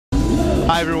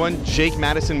Hi everyone, Jake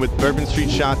Madison with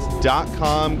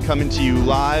BourbonStreetShots.com coming to you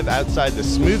live outside the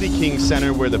Smoothie King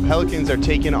Center where the Pelicans are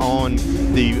taking on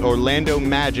the Orlando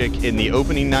Magic in the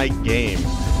opening night game.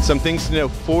 Some things to know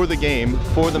for the game.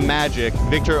 For the Magic,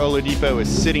 Victor Oladipo is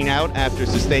sitting out after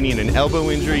sustaining an elbow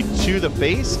injury to the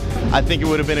face. I think it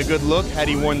would have been a good look had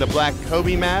he worn the black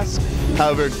Kobe mask.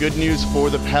 However, good news for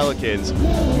the Pelicans.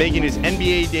 Making his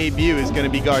NBA debut is going to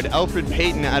be guard Elfrid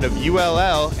Payton out of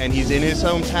ULL, and he's in his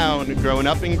hometown, growing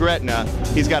up in Gretna.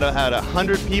 He's got about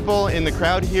 100 people in the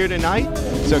crowd here tonight,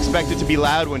 so expect it to be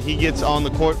loud when he gets on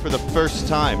the court for the first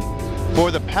time. For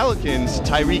the Pelicans,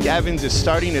 Tyreke Evans is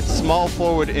starting at small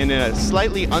forward in a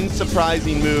slightly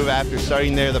unsurprising move after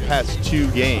starting there the past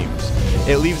 2 games.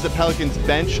 It leaves the Pelicans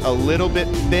bench a little bit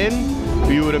thin.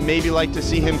 We would have maybe liked to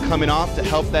see him coming off to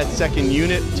help that second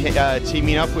unit,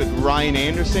 teaming up with Ryan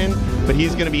Anderson, but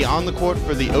he's going to be on the court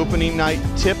for the opening night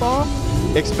tip-off.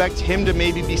 Expect him to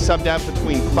maybe be subbed out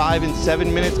between 5 and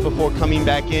 7 minutes before coming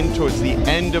back in towards the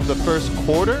end of the first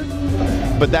quarter.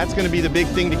 But that's going to be the big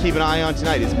thing to keep an eye on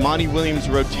tonight is Monty Williams'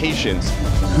 rotations.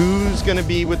 Who's going to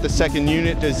be with the second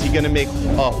unit? Is he going to make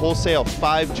a wholesale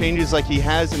 5 changes like he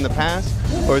has in the past?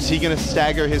 Or is he going to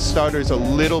stagger his starters a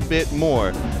little bit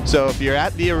more? So if you're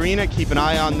at the arena, keep an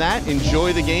eye on that.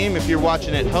 Enjoy the game. If you're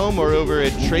watching at home or over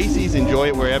at Tracy's, enjoy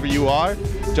it wherever you are.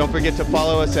 Don't forget to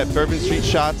follow us at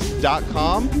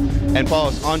BourbonStreetShots.com and follow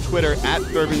us on Twitter at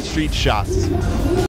BourbonStreetShots.